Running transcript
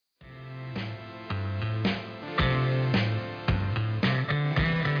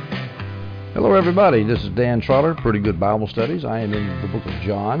Hello everybody, this is Dan Trotter, Pretty Good Bible Studies. I am in the book of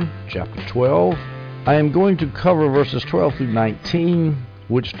John, chapter 12. I am going to cover verses 12 through 19,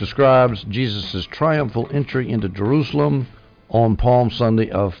 which describes Jesus' triumphal entry into Jerusalem on Palm Sunday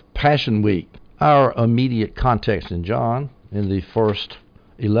of Passion Week. Our immediate context in John, in the first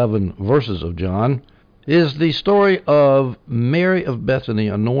 11 verses of John, is the story of Mary of Bethany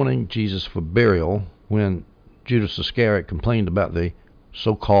anointing Jesus for burial when Judas Iscariot complained about the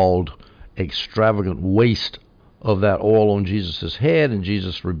so-called extravagant waste of that oil on Jesus' head, and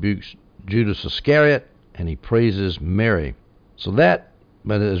Jesus rebukes Judas Iscariot and he praises Mary. So that,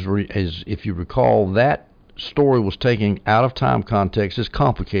 but as if you recall, that story was taken out of time context. It's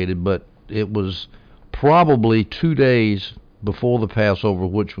complicated, but it was probably 2 days before the Passover,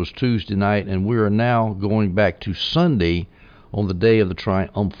 which was Tuesday night, and we are now going back to Sunday on the day of the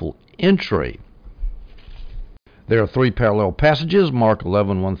triumphal entry. There are three parallel passages: Mark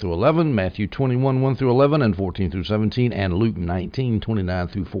 11, 1 through 11, Matthew 21, 1 through 11, and 14 through 17, and Luke 19, 29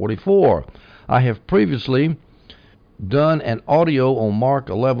 through 44. I have previously done an audio on Mark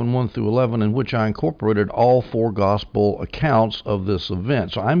 11, 1 through 11, in which I incorporated all four gospel accounts of this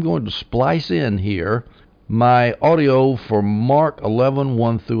event. So I'm going to splice in here my audio for Mark 11,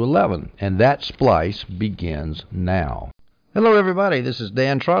 1 through 11, and that splice begins now. Hello everybody, this is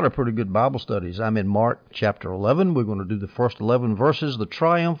Dan Trotter, Pretty Good Bible Studies. I'm in Mark chapter 11. We're going to do the first 11 verses, the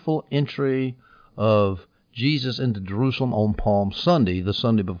triumphal entry of Jesus into Jerusalem on Palm Sunday, the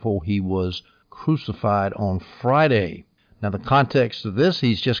Sunday before he was crucified on Friday. Now the context of this,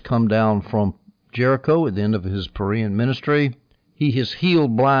 he's just come down from Jericho at the end of his Perean ministry. He has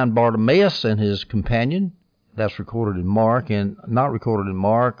healed blind Bartimaeus and his companion. That's recorded in Mark, and not recorded in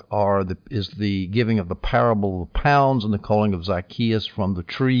Mark is the giving of the parable of the pounds and the calling of Zacchaeus from the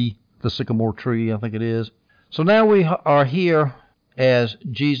tree, the sycamore tree, I think it is. So now we are here as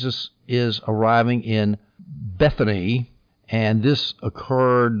Jesus is arriving in Bethany, and this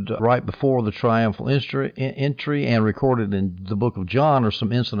occurred right before the triumphal entry, and recorded in the book of John are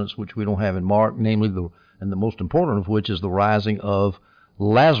some incidents which we don't have in Mark, namely and the most important of which is the raising of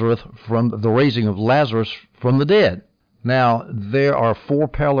Lazarus from the dead. Now, there are four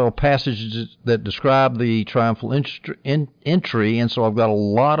parallel passages that describe the triumphal entry, and so I've got a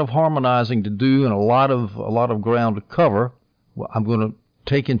lot of harmonizing to do and a lot of ground to cover. Well, I'm going to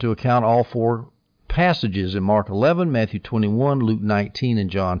take into account all four passages in Mark 11, Matthew 21, Luke 19, and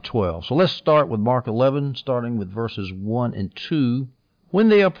John 12. So let's start with Mark 11, starting with verses 1 and 2. When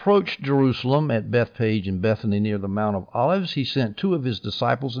they approached Jerusalem at Bethphage and Bethany near the Mount of Olives, he sent two of his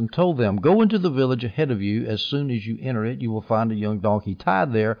disciples and told them, "Go into the village ahead of you. As soon as you enter it, you will find a young donkey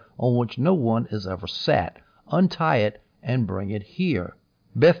tied there on which no one has ever sat. Untie it and bring it here."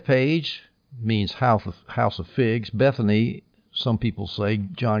 Bethphage means house of figs. Bethany, some people say,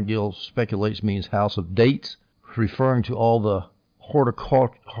 John Gill speculates, means house of dates, referring to all the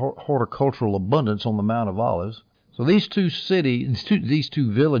horticultural abundance on the Mount of Olives. So these two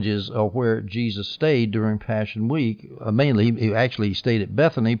villages are where Jesus stayed during Passion Week. Mainly, he stayed at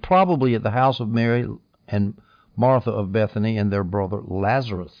Bethany, probably at the house of Mary and Martha of Bethany and their brother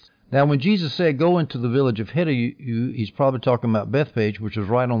Lazarus. Now, when Jesus said, "Go into the village ahead of you," he's probably talking about Bethphage, which is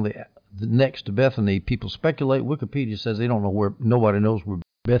right on the next to Bethany. People speculate. Wikipedia says they don't know where. Nobody knows where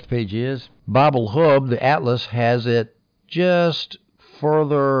Bethphage is. Bible Hub, the Atlas, has it just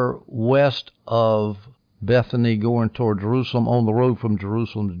further west of Bethany, going toward Jerusalem, on the road from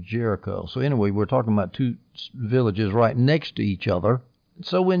Jerusalem to Jericho. So anyway, we're talking about two villages right next to each other.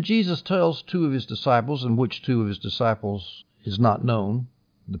 So when Jesus tells two of his disciples, and which two of his disciples is not known,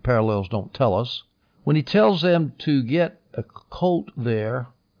 the parallels don't tell us, when he tells them to get a colt there,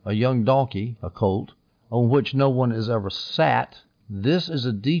 a young donkey, a colt, on which no one has ever sat, this is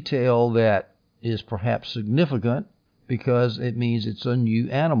a detail that is perhaps significant, because it means it's a new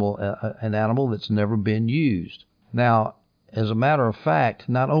animal, an animal that's never been used. Now, as a matter of fact,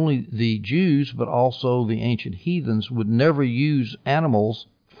 not only the Jews, but also the ancient heathens would never use animals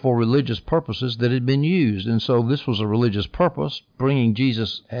for religious purposes that had been used. And so this was a religious purpose, bringing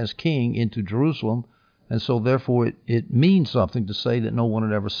Jesus as king into Jerusalem. And so therefore it means something to say that no one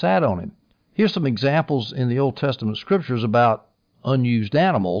had ever sat on him. Here's some examples in the Old Testament scriptures about unused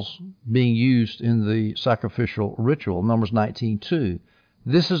animals being used in the sacrificial ritual. Numbers 19:2.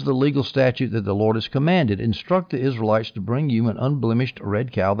 "This is the legal statute that the Lord has commanded. Instruct the Israelites to bring you an unblemished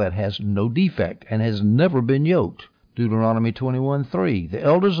red cow that has no defect and has never been yoked." Deuteronomy 21:3. "The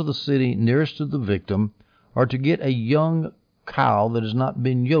elders of the city nearest to the victim are to get a young cow that has not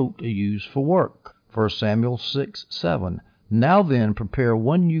been yoked to use for work." 1 Samuel 6:7. "Now then, prepare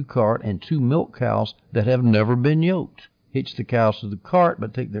 1 ewe cart and 2 milk cows that have never been yoked." hitch the cows to the cart,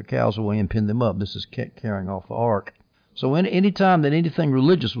 but take their cows away and pin them up. This is carrying off the ark. So any time that anything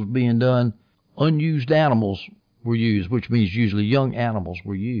religious was being done, unused animals were used, which means usually young animals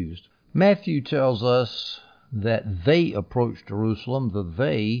were used. Matthew tells us that they approached Jerusalem. The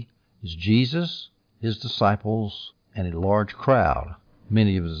they is Jesus, his disciples, and a large crowd.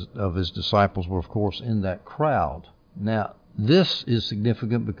 Many of his disciples were, of course, in that crowd. Now, this is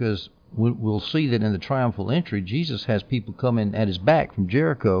significant because we'll see that in the triumphal entry, Jesus has people coming at his back from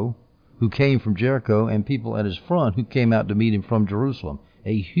Jericho, who came from Jericho, and people at his front who came out to meet him from Jerusalem.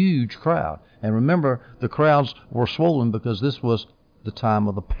 A huge crowd. And remember, the crowds were swollen because this was the time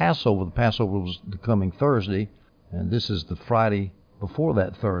of the Passover. The Passover was the coming Thursday, and this is the Friday before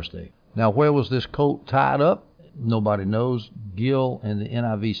that Thursday. Now, where was this colt tied up? Nobody knows. Gill in the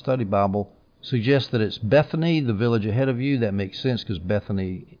NIV Study Bible suggests that it's Bethany, the village ahead of you. That makes sense because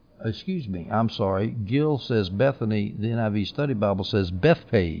Gill says Bethany. The NIV Study Bible says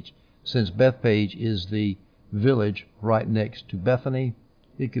Bethpage. Since Bethpage is the village right next to Bethany,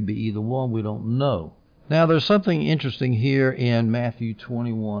 it could be either one. We don't know. Now, there's something interesting here in Matthew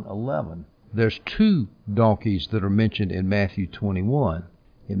 21:11. There's two donkeys that are mentioned in Matthew 21.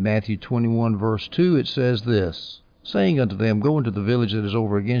 In Matthew 21, verse 2, it says this, saying unto them, go into the village that is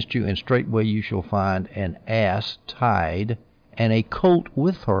over against you, and straightway you shall find an ass tied, and a colt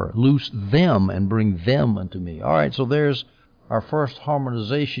with her. Loose them, and bring them unto me. All right, so there's our first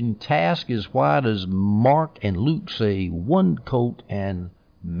harmonization task. Is why does Mark and Luke say one colt, and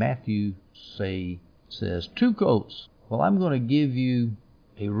Matthew says two coats? Well, I'm going to give you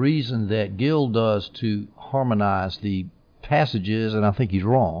a reason that Gill does to harmonize the passages, and I think he's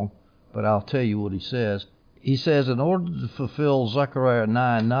wrong, but I'll tell you what he says. He says in order to fulfill Zechariah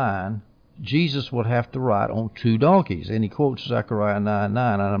 9:9, Jesus would have to ride on two donkeys, and he quotes Zechariah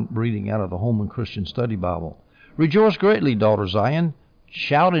 9:9, and I'm reading out of the Holman Christian Study Bible. Rejoice greatly, daughter Zion.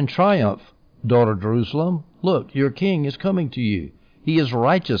 Shout in triumph, daughter Jerusalem. Look, your king is coming to you. He is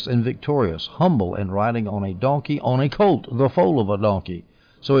righteous and victorious, humble and riding on a donkey, on a colt, the foal of a donkey.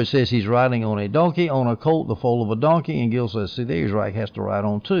 So it says he's riding on a donkey, on a colt, the foal of a donkey, and Gill says, see, there he's right, has to ride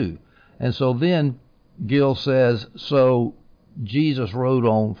on two. And so then Gill says, so Jesus rode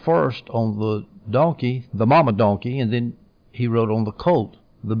on first on the donkey, the mama donkey, and then he rode on the colt,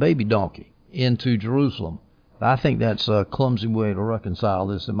 the baby donkey, into Jerusalem. I think that's a clumsy way to reconcile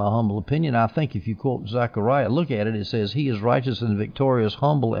this, in my humble opinion. I think if you quote Zechariah, look at it, it says, he is righteous and victorious,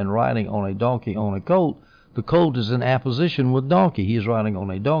 humble, and riding on a donkey, on a colt. The colt is in apposition with donkey. He is riding on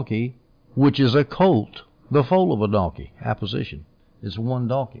a donkey, which is a colt, the foal of a donkey. Apposition. It's one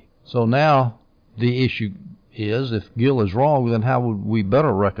donkey. So now the issue is, if Gill is wrong, then how would we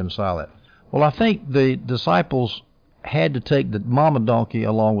better reconcile it? Well, I think the disciples had to take the mama donkey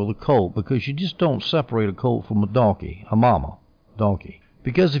along with the colt, because you just don't separate a colt from a donkey, a mama donkey.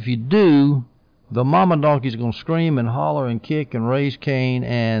 Because if you do, the mama donkey's going to scream and holler and kick and raise Cain,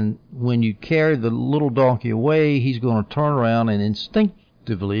 and when you carry the little donkey away, he's going to turn around and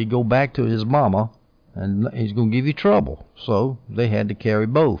instinctively go back to his mama, and he's going to give you trouble. So they had to carry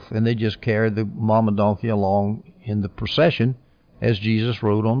both, and they just carried the mama donkey along in the procession as Jesus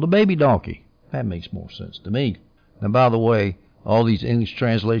rode on the baby donkey. That makes more sense to me. Now, by the way, all these English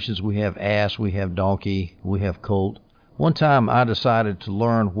translations, we have ass, we have donkey, we have colt. One time I decided to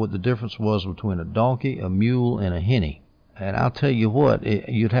learn what the difference was between a donkey, a mule, and a hinny. And I'll tell you what,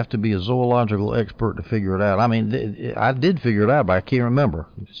 you'd have to be a zoological expert to figure it out. I mean, I did figure it out, but I can't remember.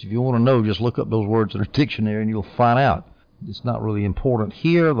 If you want to know, just look up those words in a dictionary and you'll find out. It's not really important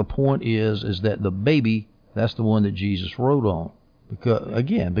here. The point is that the baby, that's the one that Jesus rode on.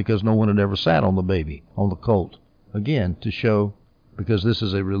 Because no one had ever sat on the baby, on the colt. Again, to show, because this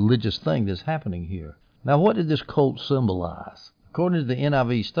is a religious thing that's happening here. Now, what did this colt symbolize? According to the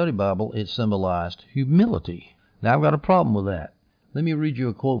NIV Study Bible, it symbolized humility. Now, I've got a problem with that. Let me read you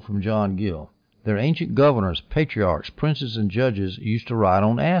a quote from John Gill. Their ancient governors, patriarchs, princes, and judges used to ride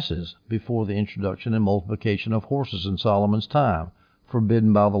on asses before the introduction and multiplication of horses in Solomon's time,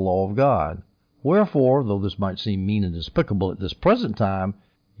 forbidden by the law of God. Wherefore, though this might seem mean and despicable at this present time,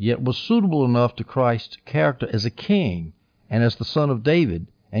 yet was suitable enough to Christ's character as a king, and as the son of David,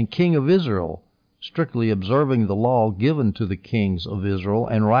 and king of Israel, strictly observing the law given to the kings of Israel,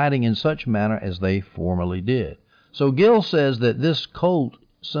 and riding in such manner as they formerly did. So Gill says that this colt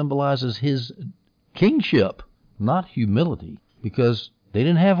symbolizes his kingship, not humility, because they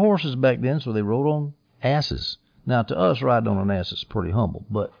didn't have horses back then, so they rode on asses. Now, to us, riding on an ass is pretty humble,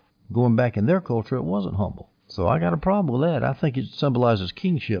 but going back in their culture, it wasn't humble. So I got a problem with that. I think it symbolizes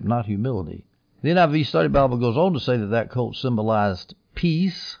kingship, not humility. The NIV Study Bible goes on to say that colt symbolized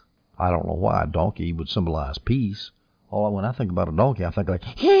peace. I don't know why a donkey would symbolize peace. When I think about a donkey, I think like,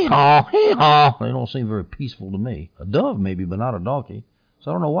 hee-haw, hee-haw. They don't seem very peaceful to me. A dove maybe, but not a donkey. So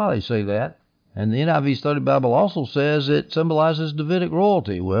I don't know why they say that. And the NIV Study Bible also says it symbolizes Davidic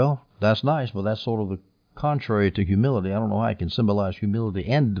royalty. Well, that's nice, but that's sort of the contrary to humility. I don't know how it can symbolize humility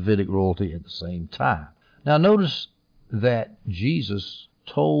and Davidic royalty at the same time. Now notice that Jesus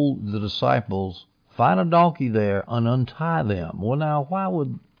told the disciples, find a donkey there and untie them. Well, now,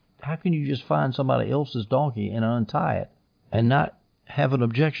 how can you just find somebody else's donkey and untie it and not have an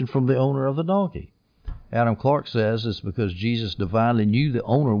objection from the owner of the donkey? Adam Clark says it's because Jesus divinely knew the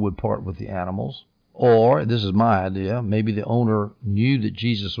owner would part with the animals. Or, this is my idea, maybe the owner knew that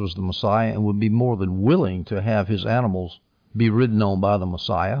Jesus was the Messiah and would be more than willing to have his animals be ridden on by the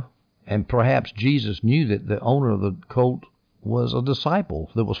Messiah. And perhaps Jesus knew that the owner of the colt was a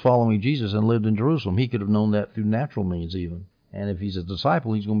disciple that was following Jesus and lived in Jerusalem. He could have known that through natural means even. And if he's a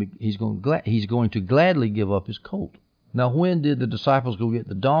disciple, he's going to gladly give up his colt. Now, when did the disciples go get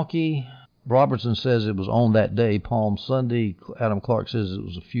the donkey? Robertson says it was on that day, Palm Sunday. Adam Clark says it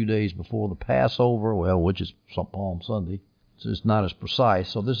was a few days before the Passover, which is Palm Sunday. So it's not as precise.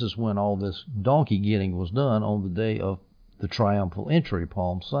 So this is when all this donkey getting was done, on the day of the triumphal entry,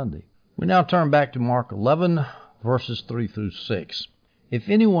 Palm Sunday. We now turn back to Mark 11, verses 3 through 6. If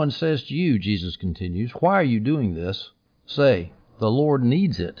anyone says to you, Jesus continues, why are you doing this? Say, the Lord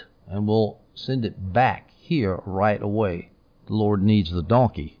needs it, and we'll send it back here right away. The Lord needs the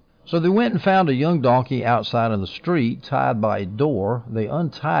donkey. So they went and found a young donkey outside in the street, tied by a door. They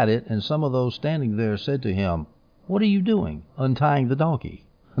untied it, and some of those standing there said to him, what are you doing, untying the donkey?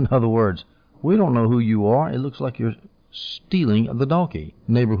 In other words, we don't know who you are. It looks like you're stealing the donkey.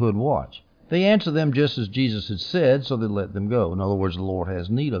 Neighborhood watch. They answered them just as Jesus had said, so they let them go. In other words, the Lord has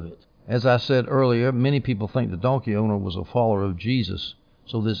need of it. As I said earlier, many people think the donkey owner was a follower of Jesus.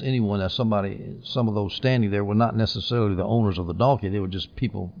 So this anyone, some of those standing there were not necessarily the owners of the donkey. They were just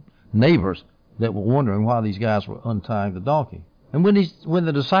people, neighbors, that were wondering why these guys were untying the donkey. And when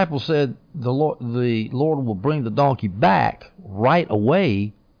the disciples said the Lord will bring the donkey back right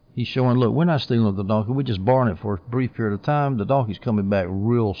away, he's showing, look, we're not stealing the donkey. We're just borrowing it for a brief period of time. The donkey's coming back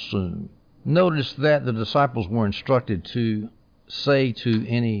real soon. Notice that the disciples were instructed to say to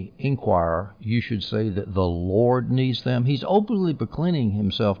any inquirer, you should say that the Lord needs them. He's openly proclaiming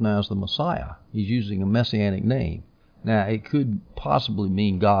himself now as the Messiah. He's using a messianic name. Now, it could possibly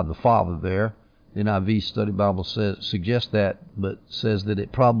mean God the Father there. The NIV Study Bible suggests that, but says that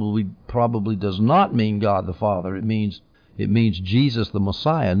it probably does not mean God the Father. It means Jesus the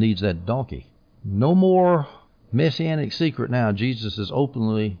Messiah needs that donkey. No more messianic secret now. Jesus is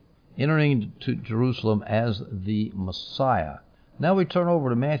openly entering to Jerusalem as the Messiah. Now we turn over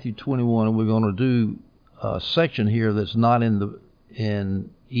to Matthew 21, and we're going to do a section here that's not in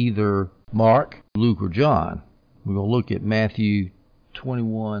either Mark, Luke, or John. We're going to look at Matthew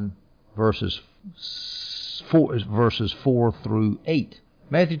 21, verses 4 through 8.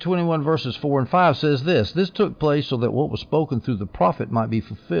 Matthew 21, verses 4 and 5 says this, this took place so that what was spoken through the prophet might be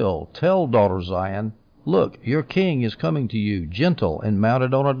fulfilled. Tell daughter Zion, look, your king is coming to you, gentle and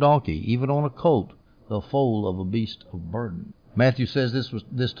mounted on a donkey, even on a colt, the foal of a beast of burden. Matthew says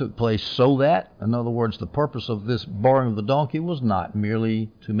this took place so that, in other words, the purpose of this borrowing of the donkey was not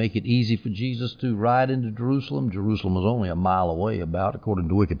merely to make it easy for Jesus to ride into Jerusalem. Jerusalem was only a mile away according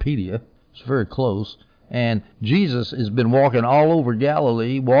to Wikipedia. It's very close. And Jesus has been walking all over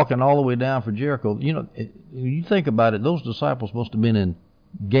Galilee, walking all the way down for Jericho. You know, when you think about it, those disciples must have been in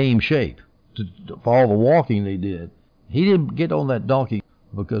game shape for all the walking they did. He didn't get on that donkey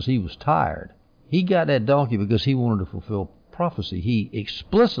because he was tired. He got that donkey because he wanted to fulfill prophecy. He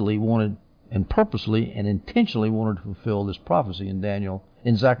explicitly wanted and purposely and intentionally wanted to fulfill this prophecy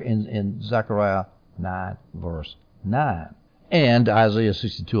in Zechariah 9, verse 9. And Isaiah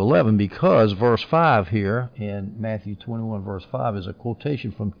 62:11, because verse 5 here in Matthew 21, verse 5 is a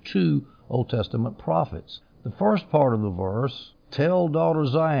quotation from two Old Testament prophets. The first part of the verse, tell daughter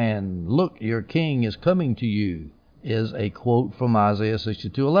Zion, look, your king is coming to you, is a quote from Isaiah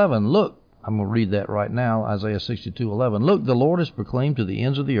 62:11. Look, I'm going to read that right now, Isaiah 62:11. Look, the Lord is proclaimed to the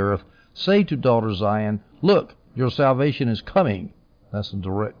ends of the earth. Say to daughter Zion, look, your salvation is coming. That's a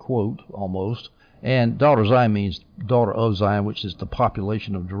direct quote, almost. And daughter Zion means daughter of Zion, which is the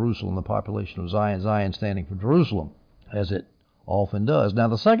population of Jerusalem, the population of Zion, Zion standing for Jerusalem, as it often does. Now,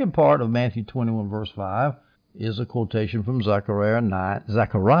 the second part of Matthew 21, verse 5, is a quotation from Zechariah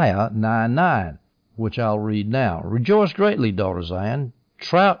 9:9, which I'll read now. Rejoice greatly, daughter Zion.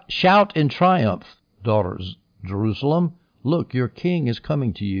 Shout in triumph, daughters Jerusalem. Look, your king is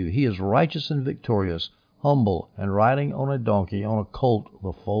coming to you. He is righteous and victorious, humble, and riding on a donkey, on a colt,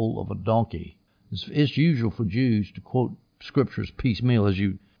 the foal of a donkey. It's usual for Jews to quote scriptures piecemeal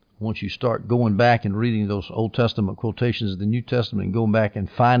once you start going back and reading those Old Testament quotations of the New Testament and going back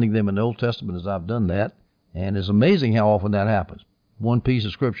and finding them in the Old Testament, as I've done that. And it's amazing how often that happens. One piece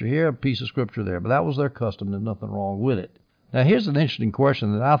of scripture here, a piece of scripture there. But that was their custom. There's nothing wrong with it. Now, here's an interesting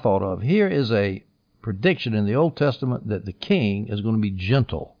question that I thought of. Here is a prediction in the Old Testament that the king is going to be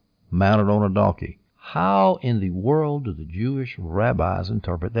gentle, mounted on a donkey. How in the world do the Jewish rabbis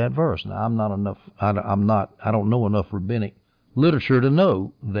interpret that verse? Now, I don't know enough rabbinic literature to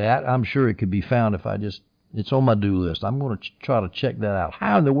know that. I'm sure it could be found it's on my do list. I'm going to try to check that out.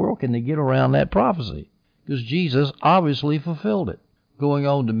 How in the world can they get around that prophecy? Because Jesus obviously fulfilled it. Going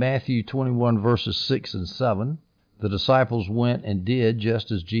on to Matthew 21, verses 6 and 7, the disciples went and did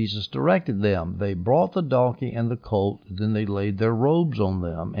just as Jesus directed them. They brought the donkey and the colt, then they laid their robes on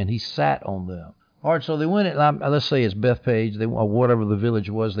them, and he sat on them. All right, so they went, let's say it's Bethpage, or whatever the village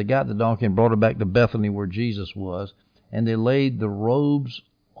was. They got the donkey and brought it back to Bethany where Jesus was, and they laid the robes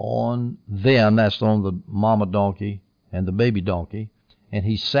on them. That's on the mama donkey and the baby donkey. And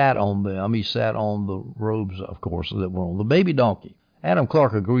he sat on them. He sat on the robes, of course, that were on the baby donkey. Adam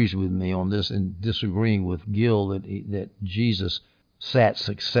Clark agrees with me on this in disagreeing with Gill that Jesus sat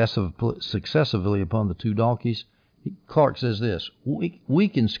successively upon the two donkeys. Clark says this, we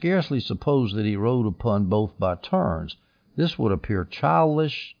can scarcely suppose that he rode upon both by turns. This would appear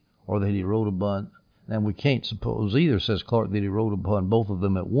childish, or that he rode upon, and we can't suppose either, says Clark, that he rode upon both of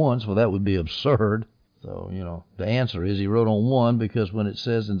them at once, for that would be absurd. So, the answer is he rode on one, because when it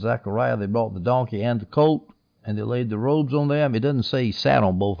says in Zechariah they brought the donkey and the colt, and they laid the robes on them, it doesn't say he sat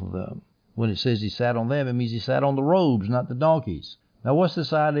on both of them. When it says he sat on them, it means he sat on the robes, not the donkeys. Now, what's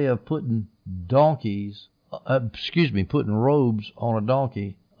this idea of putting putting robes on a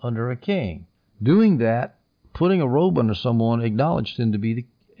donkey under a king? Doing that, putting a robe under someone acknowledged him to be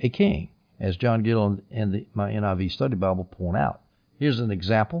a king, as John Gill and my NIV Study Bible point out. Here's an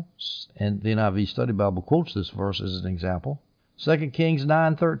example, and the NIV Study Bible quotes this verse as an example. 2 Kings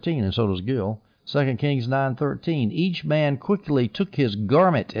 9:13, and so does Gill. 2 Kings 9:13, each man quickly took his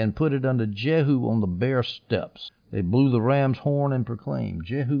garment and put it under Jehu on the bare steps. They blew the ram's horn and proclaimed,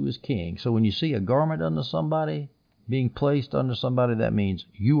 Jehu is king. So when you see a garment under somebody, being placed under somebody, that means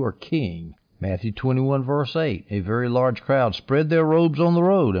you are king. Matthew 21, verse 8, a very large crowd spread their robes on the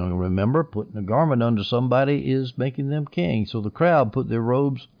road. And remember, putting a garment under somebody is making them king. So the crowd put their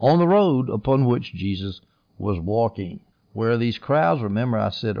robes on the road upon which Jesus was walking. Where are these crowds? Remember, I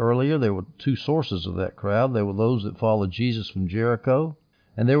said earlier there were two sources of that crowd. There were those that followed Jesus from Jericho,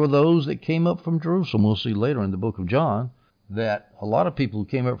 and there were those that came up from Jerusalem. We'll see later in the book of John that a lot of people who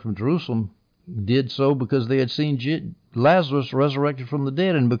came up from Jerusalem did so because they had seen Lazarus resurrected from the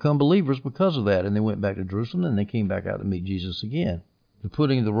dead and become believers because of that. And they went back to Jerusalem, and they came back out to meet Jesus again. The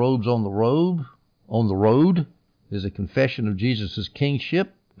putting the robes on the road, is a confession of Jesus'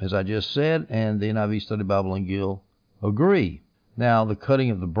 kingship, as I just said, and the NIV Study Bible and Gill agree. Now, the cutting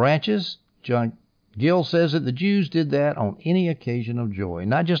of the branches, John Gill says that the Jews did that on any occasion of joy.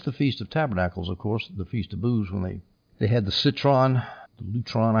 Not just the Feast of Tabernacles, of course, the Feast of Booths, when they had the citron, the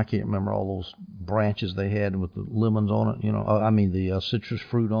lutron, I can't remember all those branches they had with the lemons on it, the citrus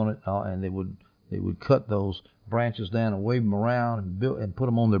fruit on it, and they would cut those branches down and wave them around and put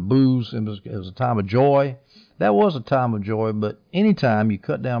them on their booths. It was a time of joy. That was a time of joy, but any time you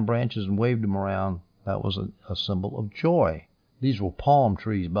cut down branches and waved them around, that was a symbol of joy. These were palm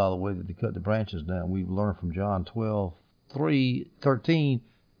trees, by the way, that they cut the branches down. We've learned from John 12:13,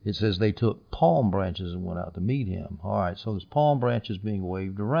 it says they took palm branches and went out to meet him. All right, so there's palm branches being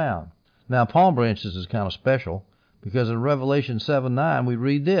waved around. Now, palm branches is kind of special because in Revelation 7:9 we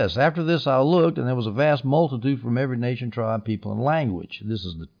read this, after this I looked, and there was a vast multitude from every nation, tribe, people, and language. This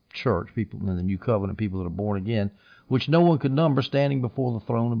is the church, people in the new covenant, people that are born again, which no one could number, standing before the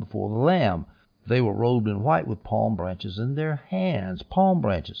throne and before the Lamb. They were robed in white with palm branches in their hands. Palm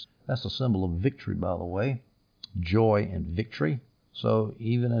branches. That's a symbol of victory, by the way. Joy and victory. So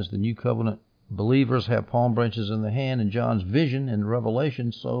even as the new covenant believers have palm branches in their hand in John's vision in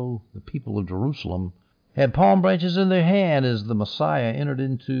Revelation, so the people of Jerusalem had palm branches in their hand as the Messiah entered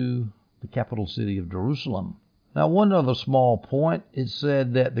into the capital city of Jerusalem. Now, one other small point, it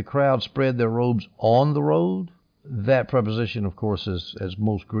said that the crowd spread their robes on the road. That preposition, of course, as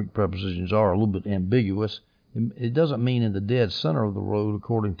most Greek prepositions are, a little bit ambiguous. It doesn't mean in the dead center of the road,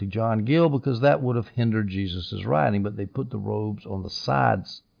 according to John Gill, because that would have hindered Jesus' riding, but they put the robes on the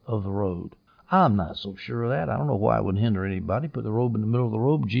sides of the road. I'm not so sure of that. I don't know why it would hinder anybody. Put the robe in the middle of the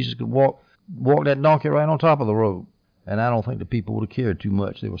road, Jesus could walk that donkey right on top of the robe. And I don't think the people would have cared too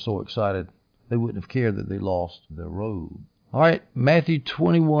much. They were so excited, they wouldn't have cared that they lost their robe. All right, Matthew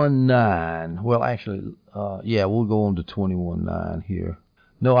 21:9. Well, actually, we'll go on to 21:9 here.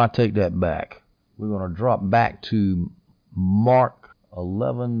 No, I take that back. We're going to drop back to Mark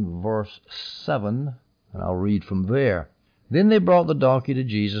 11, verse 7, and I'll read from there. Then they brought the donkey to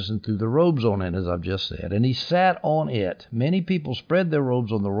Jesus and threw their robes on it, as I've just said, and he sat on it. Many people spread their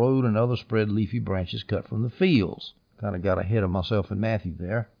robes on the road, and others spread leafy branches cut from the fields. Kind of got ahead of myself in Matthew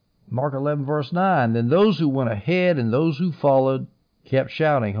there. Mark 11, verse 9. Then those who went ahead and those who followed kept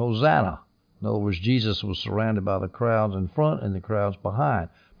shouting, Hosanna. In other words, Jesus was surrounded by the crowds in front and the crowds behind.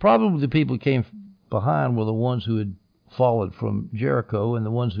 Probably the people who came behind were the ones who had followed from Jericho, and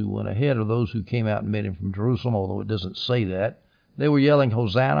the ones who went ahead are those who came out and met him from Jerusalem, although it doesn't say that. They were yelling,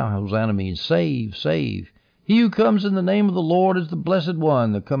 Hosanna. Hosanna means save, save. He who comes in the name of the Lord is the blessed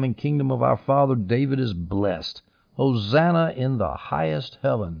one. The coming kingdom of our father David is blessed. Hosanna in the highest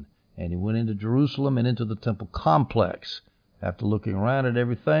heaven. And he went into Jerusalem and into the temple complex. After looking around at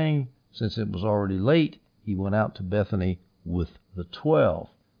everything, since it was already late, he went out to Bethany with the 12.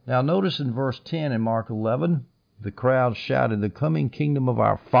 Now notice in verse 10 in Mark 11, the crowd shouted, the coming kingdom of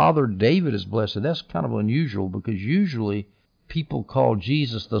our father David is blessed. That's kind of unusual because usually people call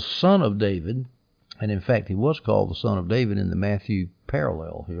Jesus the son of David. And in fact, he was called the son of David in the Matthew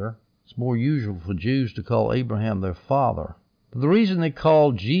parallel here. It's more usual for Jews to call Abraham their father. But the reason they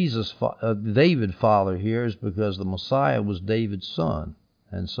called Jesus David father here is because the Messiah was David's son.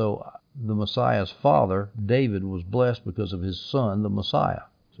 And so the Messiah's father, David, was blessed because of his son, the Messiah.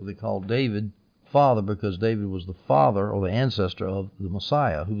 So they called David father because David was the father or the ancestor of the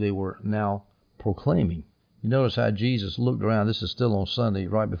Messiah, who they were now proclaiming. You notice how Jesus looked around. This is still on Sunday,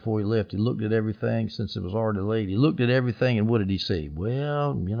 right before he left. He looked at everything since it was already late. He looked at everything, and what did he see?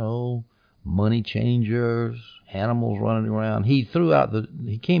 Well, money changers, animals running around. He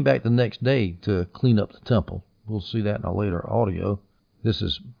came back the next day to clean up the temple. We'll see that in a later audio. This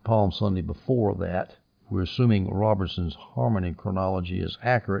is Palm Sunday before that. We're assuming Robertson's harmony chronology is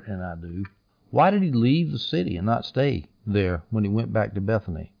accurate, and I do. Why did he leave the city and not stay there when he went back to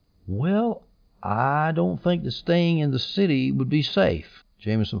Bethany? Well, I don't think that staying in the city would be safe.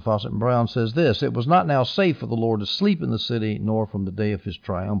 Jameson, Fawcett, and Brown says this, it was not now safe for the Lord to sleep in the city, nor from the day of his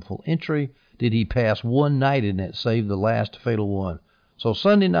triumphal entry did he pass one night in it, save the last fatal one. So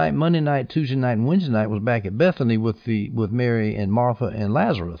Sunday night, Monday night, Tuesday night, and Wednesday night was back at Bethany with Mary and Martha and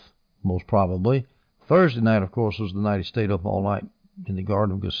Lazarus, most probably. Thursday night, of course, was the night he stayed up all night in the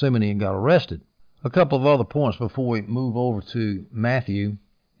Garden of Gethsemane and got arrested. A couple of other points before we move over to Matthew.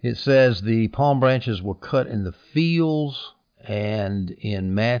 It says the palm branches were cut in the fields, and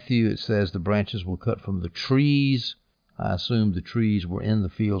in Matthew it says the branches were cut from the trees. I assume the trees were in the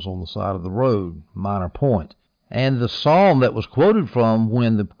fields on the side of the road. Minor point. And the psalm that was quoted from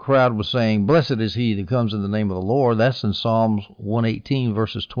when the crowd was saying, blessed is he that comes in the name of the Lord, that's in Psalms 118,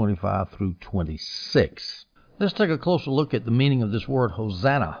 verses 25 through 26. Let's take a closer look at the meaning of this word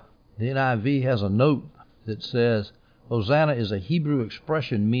Hosanna. The NIV has a note that says, Hosanna is a Hebrew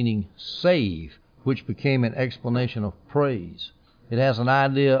expression meaning save, which became an explanation of praise. It has an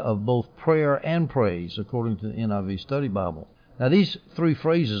idea of both prayer and praise, according to the NIV Study Bible. Now, these three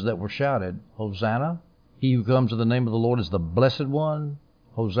phrases that were shouted, Hosanna, he who comes in the name of the Lord is the blessed one,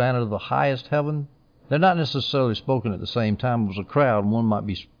 Hosanna to the highest heaven, they're not necessarily spoken at the same time. It was a crowd, and one might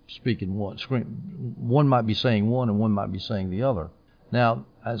be speaking one might be saying one, and one might be saying the other. Now,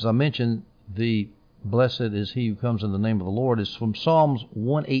 as I mentioned, the blessed is he who comes in the name of the Lord is from Psalms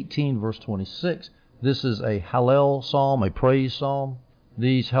 118, verse 26. This is a Hallel psalm, a praise psalm.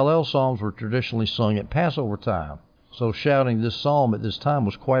 These Hallel psalms were traditionally sung at Passover time. So shouting this psalm at this time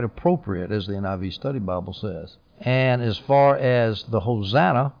was quite appropriate, as the NIV Study Bible says. And as far as the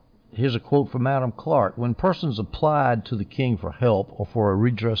Hosanna, here's a quote from Adam Clark. When persons applied to the king for help or for a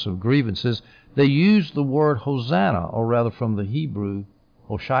redress of grievances, they used the word Hosanna, or rather from the Hebrew,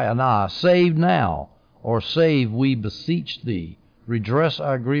 Hoshayana, save now, or save, we beseech thee, redress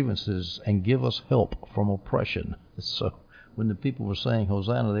our grievances, and give us help from oppression. So when the people were saying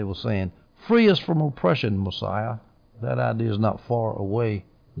Hosanna, they were saying, free us from oppression, Messiah. That idea is not far away.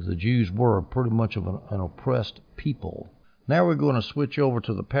 The Jews were pretty much of an oppressed people. Now we're going to switch over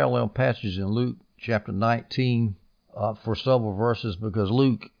to the parallel passage in Luke chapter 19 for several verses, because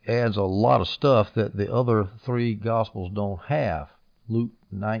Luke adds a lot of stuff that the other three Gospels don't have. Luke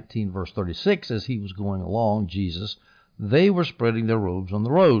 19, verse 36, as he was going along, Jesus, they were spreading their robes on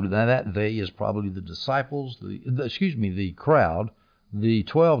the road. Now that they is probably the disciples, the crowd. The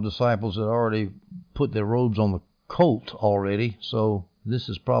 12 disciples had already put their robes on the colt already, so this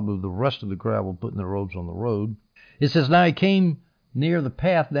is probably the rest of the crowd were putting their robes on the road. It says, now he came near the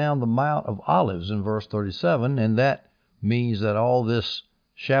path down the Mount of Olives in verse 37, and that means that all this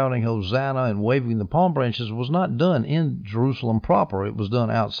shouting Hosanna and waving the palm branches was not done in Jerusalem proper. It was done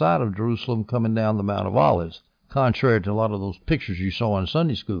outside of Jerusalem, coming down the Mount of Olives, contrary to a lot of those pictures you saw in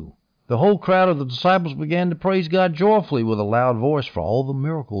Sunday school. The whole crowd of the disciples began to praise God joyfully with a loud voice for all the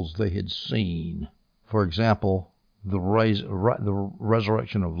miracles they had seen. For example, the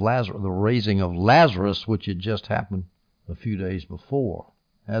resurrection of Lazarus, the raising of Lazarus, which had just happened a few days before,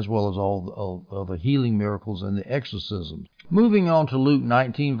 as well as all of the healing miracles and the exorcisms. Moving on to Luke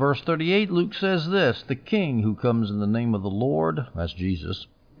 19, verse 38, Luke says this, "The King who comes in the name of the Lord," that's Jesus,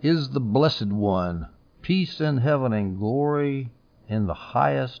 "is the blessed one. Peace in heaven and glory in the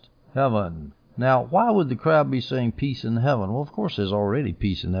highest heaven." Now, why would the crowd be saying peace in heaven? Well, of course, there's already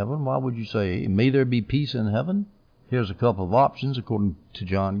peace in heaven. Why would you say, may there be peace in heaven? Here's a couple of options according to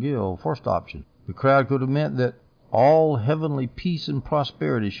John Gill. First option, the crowd could have meant that all heavenly peace and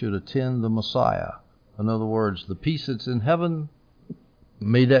prosperity should attend the Messiah. In other words, the peace that's in heaven,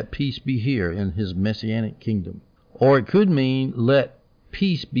 may that peace be here in his messianic kingdom. Or it could mean, let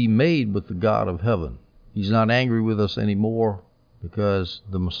peace be made with the God of heaven. He's not angry with us anymore because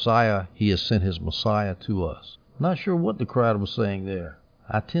the Messiah, he has sent his Messiah to us. Not sure what the crowd was saying there.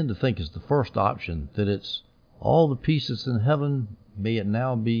 I tend to think it's the first option, that it's all the peace that's in heaven, may it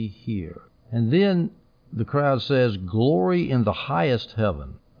now be here. And then the crowd says, glory in the highest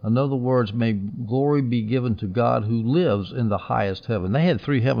heaven. In other words, may glory be given to God who lives in the highest heaven. They had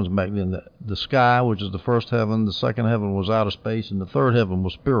three heavens back then. The sky, which is the first heaven, the second heaven was outer space, and the third heaven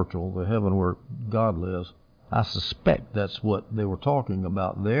was spiritual, the heaven where God lives. I suspect that's what they were talking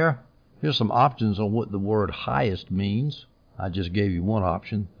about there. Here's some options on what the word highest means. I just gave you one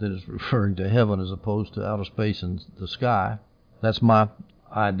option, that is referring to heaven as opposed to outer space and the sky. That's my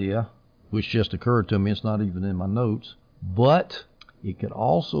idea, which just occurred to me. It's not even in my notes. But it could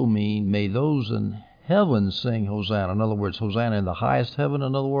also mean, may those in heaven sing Hosanna. In other words, Hosanna in the highest heaven.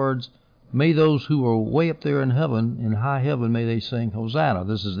 In other words, may those who are way up there in heaven, in high heaven, may they sing Hosanna.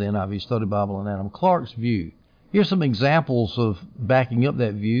 This is the NIV Study Bible and Adam Clark's view. Here's some examples of backing up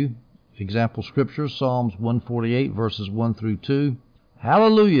that view. Example scriptures, Psalms 148, verses 1 through 2.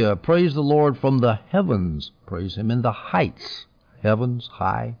 Hallelujah, praise the Lord from the heavens. Praise him in the heights. Heavens,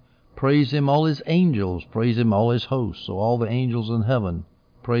 high. Praise him, all his angels. Praise him, all his hosts. So all the angels in heaven.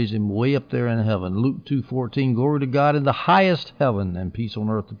 Praise him way up there in heaven. Luke 2:14, glory to God in the highest heaven, and peace on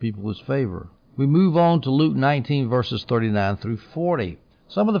earth to people his favor. We move on to Luke 19, verses 39 through 40.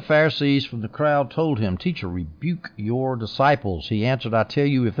 Some of the Pharisees from the crowd told him, Teacher, rebuke your disciples. He answered, I tell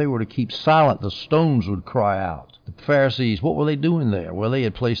you, if they were to keep silent, the stones would cry out. The Pharisees, what were they doing there? Well, they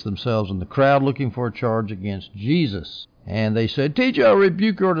had placed themselves in the crowd looking for a charge against Jesus. And they said, Teacher,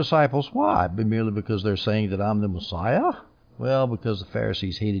 rebuke your disciples. Why? Merely because they're saying that I'm the Messiah? Well, because the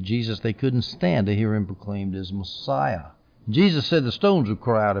Pharisees hated Jesus, they couldn't stand to hear him proclaimed as Messiah. Jesus said the stones would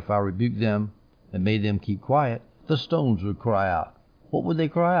cry out if I rebuked them and made them keep quiet. The stones would cry out. What would they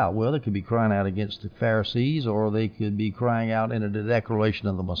cry out? Well, they could be crying out against the Pharisees, or they could be crying out in a declaration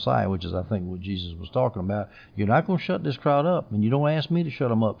of the Messiah, which is, I think, what Jesus was talking about. You're not going to shut this crowd up, and you don't ask me to shut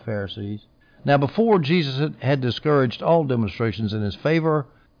them up, Pharisees. Now, before, Jesus had discouraged all demonstrations in his favor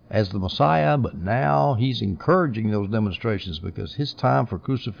as the Messiah, but now he's encouraging those demonstrations because his time for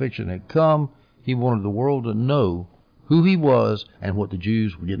crucifixion had come. He wanted the world to know who he was and what the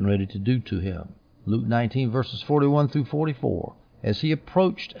Jews were getting ready to do to him. Luke 19, verses 41 through 44. As he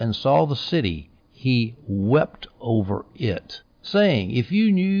approached and saw the city, he wept over it, saying, If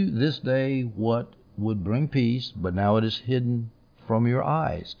you knew this day what would bring peace, but now it is hidden from your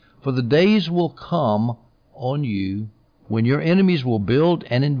eyes. For the days will come on you when your enemies will build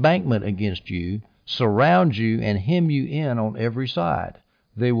an embankment against you, surround you, and hem you in on every side.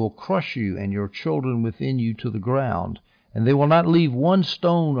 They will crush you and your children within you to the ground, and they will not leave one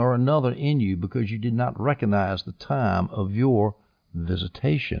stone or another in you, because you did not recognize the time of your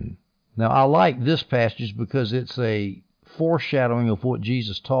visitation. Now, I like this passage because it's a foreshadowing of what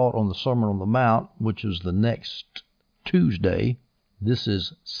Jesus taught on the Sermon on the Mount, which is the next Tuesday. This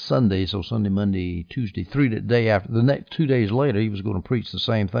is Sunday, so Sunday, Monday, Tuesday, day after. The next 2 days later, he was going to preach the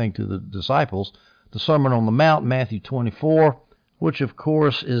same thing to the disciples. The Sermon on the Mount, Matthew 24, which, of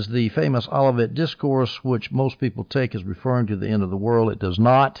course, is the famous Olivet Discourse, which most people take as referring to the end of the world. It does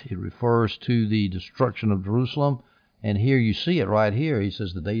not. It refers to the destruction of Jerusalem. And here you see it right here. He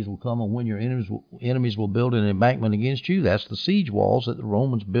says, the days will come when your enemies will build an embankment against you. That's the siege walls that the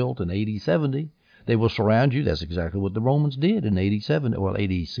Romans built in AD 70. They will surround you. That's exactly what the Romans did in AD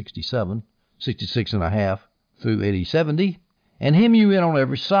 67, 66 and a half through AD 70. and hem you in on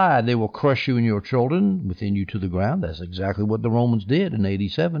every side. They will crush you and your children within you to the ground. That's exactly what the Romans did in AD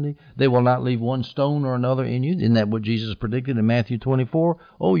 70. They will not leave one stone or another in you. Isn't that what Jesus predicted in Matthew 24?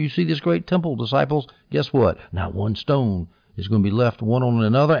 Oh, you see this great temple, disciples? Guess what? Not one stone is going to be left one on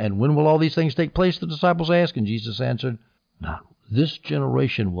another. And when will all these things take place? The disciples asked, and Jesus answered, not this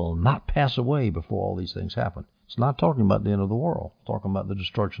generation will not pass away before all these things happen. It's not talking about the end of the world. It's talking about the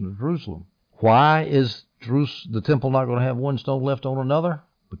destruction of Jerusalem. Why is the temple not going to have one stone left on another?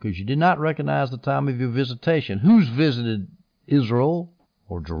 Because you did not recognize the time of your visitation. Who's visited Israel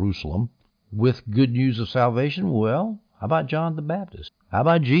or Jerusalem with good news of salvation? Well, how about John the Baptist? How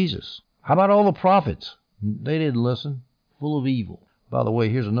about Jesus? How about all the prophets? They didn't listen. Full of evil. By the way,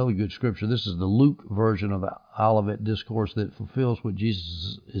 here's another good scripture. This is the Luke version of the Olivet Discourse that fulfills what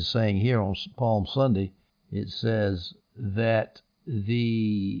Jesus is saying here on Palm Sunday. It says that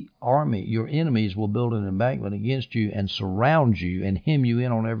the army, your enemies, will build an embankment against you and surround you and hem you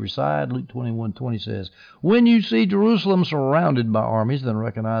in on every side. Luke 21:20 says, when you see Jerusalem surrounded by armies, then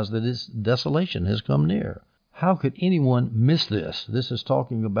recognize that its desolation has come near. How could anyone miss this? This is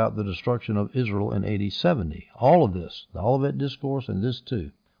talking about the destruction of Israel in AD 70. All of this, the Olivet Discourse and this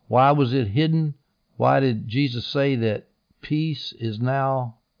too. Why was it hidden? Why did Jesus say that peace is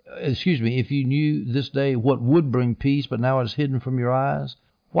now, if you knew this day what would bring peace, but now it's hidden from your eyes?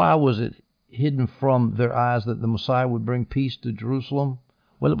 Why was it hidden from their eyes that the Messiah would bring peace to Jerusalem?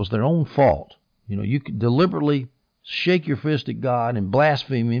 Well, it was their own fault. You could deliberately shake your fist at God and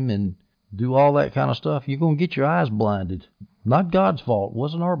blaspheme him and do all that kind of stuff. You're going to get your eyes blinded. Not God's fault. It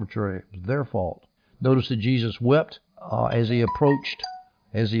wasn't arbitrary. It was their fault. Notice that Jesus wept as he approached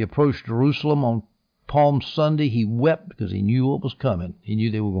Jerusalem on Palm Sunday. He wept because he knew what was coming. He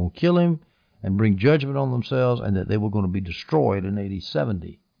knew they were going to kill him and bring judgment on themselves, and that they were going to be destroyed in AD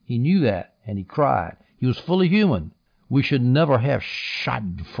 70. He knew that, and he cried. He was fully human. We should never have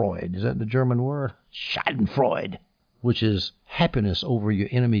Schadenfreude. Is that the German word? Schadenfreude, which is happiness over your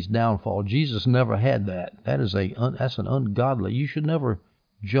enemy's downfall. Jesus never had that. That's an ungodly. You should never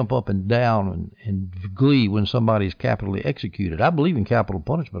jump up and down and glee when somebody's capitally executed. I believe in capital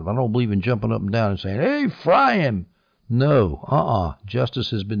punishment, but I don't believe in jumping up and down and saying, hey, fry him. No,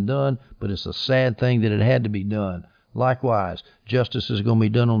 justice has been done, but it's a sad thing that it had to be done. Likewise, justice is going to be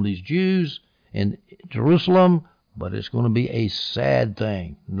done on these Jews in Jerusalem, but it's going to be a sad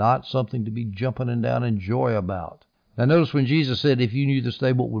thing, not something to be jumping and down in joy about. Now notice when Jesus said, if you knew this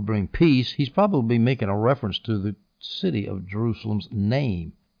day what would bring peace, he's probably making a reference to the city of Jerusalem's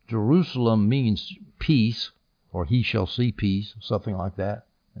name. Jerusalem means peace, or he shall see peace, something like that.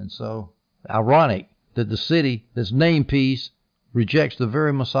 And so, ironic that the city that's named peace rejects the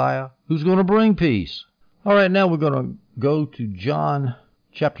very Messiah who's going to bring peace. All right, now we're going to go to John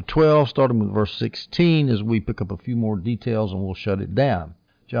chapter 12, starting with verse 16, as we pick up a few more details and we'll shut it down.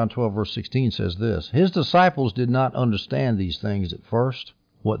 John 12, verse 16 says this, his disciples did not understand these things at first.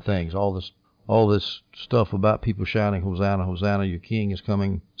 What things? All this stuff about people shouting, Hosanna, Hosanna, your king is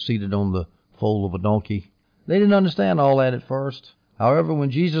coming, seated on the foal of a donkey. They didn't understand all that at first. However,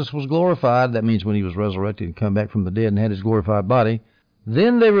 when Jesus was glorified, that means when he was resurrected and come back from the dead and had his glorified body,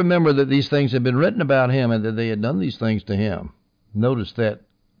 then they remembered that these things had been written about him and that they had done these things to him. Notice that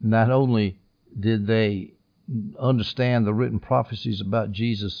not only did they understand the written prophecies about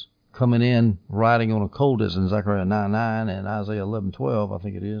Jesus coming in riding on a colt, as in Zechariah 9:9 and Isaiah 11:12, I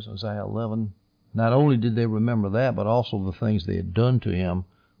think it is, Isaiah 11. Not only did they remember that, but also the things they had done to him,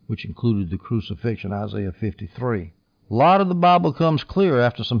 which included the crucifixion, Isaiah 53. A lot of the Bible comes clear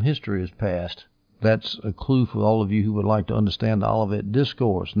after some history has passed. That's a clue for all of you who would like to understand the Olivet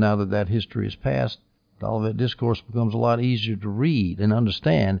Discourse. Now that history has passed, the Olivet Discourse becomes a lot easier to read and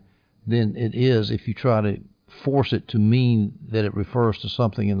understand than it is if you try to force it to mean that it refers to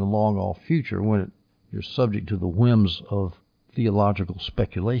something in the long-off future when you're subject to the whims of theological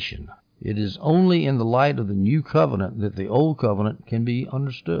speculation. It is only in the light of the new covenant that the old covenant can be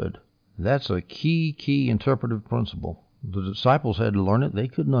understood. That's a key interpretive principle. The disciples had to learn it. They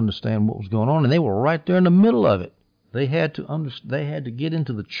couldn't understand what was going on, and they were right there in the middle of it. They had to get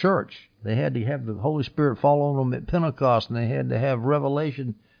into the church. They had to have the Holy Spirit fall on them at Pentecost, and they had to have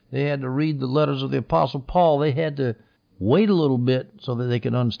revelation. They had to read the letters of the Apostle Paul. They had to wait a little bit so that they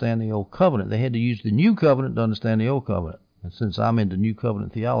could understand the Old Covenant. They had to use the New Covenant to understand the Old Covenant. And since I'm into New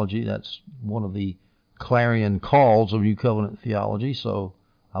Covenant theology, that's one of the clarion calls of New Covenant theology. So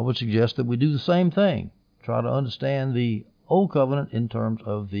I would suggest that we do the same thing. Try to understand the Old Covenant in terms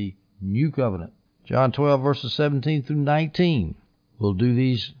of the New Covenant. John 12, verses 17 through 19. We'll do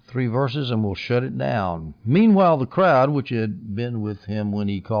these 3 verses and we'll shut it down. Meanwhile, the crowd, which had been with him when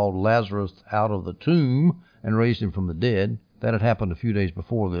he called Lazarus out of the tomb and raised him from the dead, That had happened a few days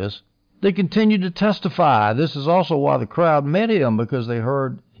before this. They continued to testify. This is also why the crowd met him, because they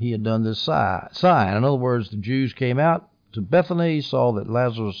heard he had done this sign. In other words, the Jews came out to Bethany, saw that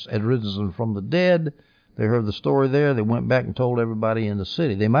Lazarus had risen from the dead. They heard the story there. They went back and told everybody in the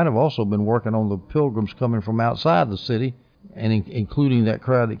city. They might have also been working on the pilgrims coming from outside the city, and including that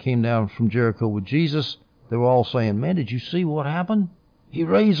crowd that came down from Jericho with Jesus. They were all saying, man, did you see what happened? He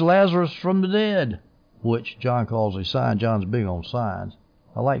raised Lazarus from the dead, which John calls a sign. John's big on signs.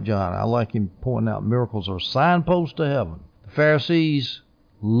 I like John. I like him pointing out miracles are signposts to heaven. The Pharisees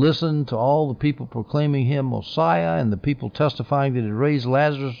listened to all the people proclaiming him Messiah and the people testifying that he raised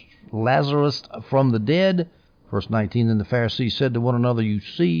Lazarus from the dead. Verse 19, then the Pharisees said to one another, you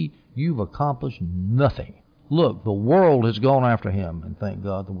see, you've accomplished nothing. Look, the world has gone after him, and thank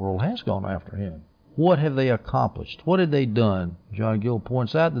God the world has gone after him. What have they accomplished? What had they done? John Gill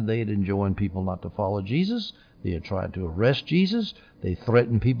points out that they had enjoined people not to follow Jesus. They had tried to arrest Jesus. They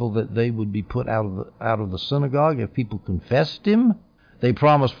threatened people that they would be put out of the synagogue if people confessed him. They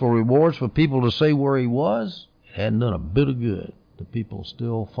promised for rewards for people to say where he was. It hadn't done a bit of good. The people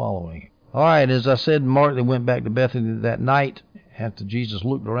still following him. All right, as I said, Mark, they went back to Bethany that night after Jesus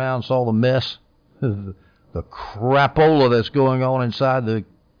looked around, saw the mess, the crapola that's going on inside the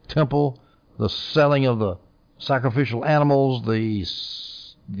temple, the selling of the sacrificial animals,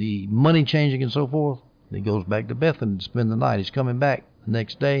 the money changing and so forth. He goes back to Bethany to spend the night. He's coming back the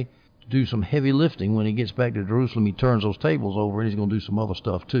next day to do some heavy lifting. When he gets back to Jerusalem, he turns those tables over, and he's going to do some other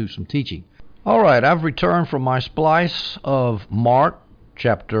stuff too, some teaching. All right, I've returned from my splice of Mark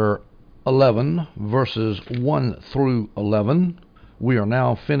chapter 11, verses 1 through 11. We are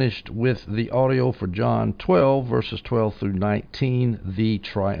now finished with the audio for John 12, verses 12 through 19, the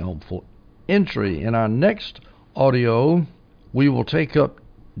triumphal entry. In our next audio, we will take up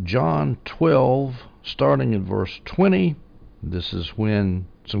John 12, starting in verse 20. This is when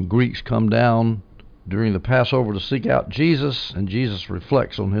some Greeks come down during the Passover to seek out Jesus, and Jesus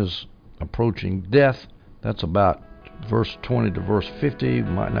reflects on his approaching death. That's about verse 20 to verse 50. We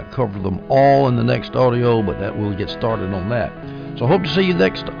might not cover them all in the next audio, but that will get started on that. So I hope to see you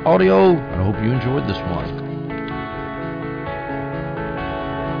next audio, and I hope you enjoyed this one.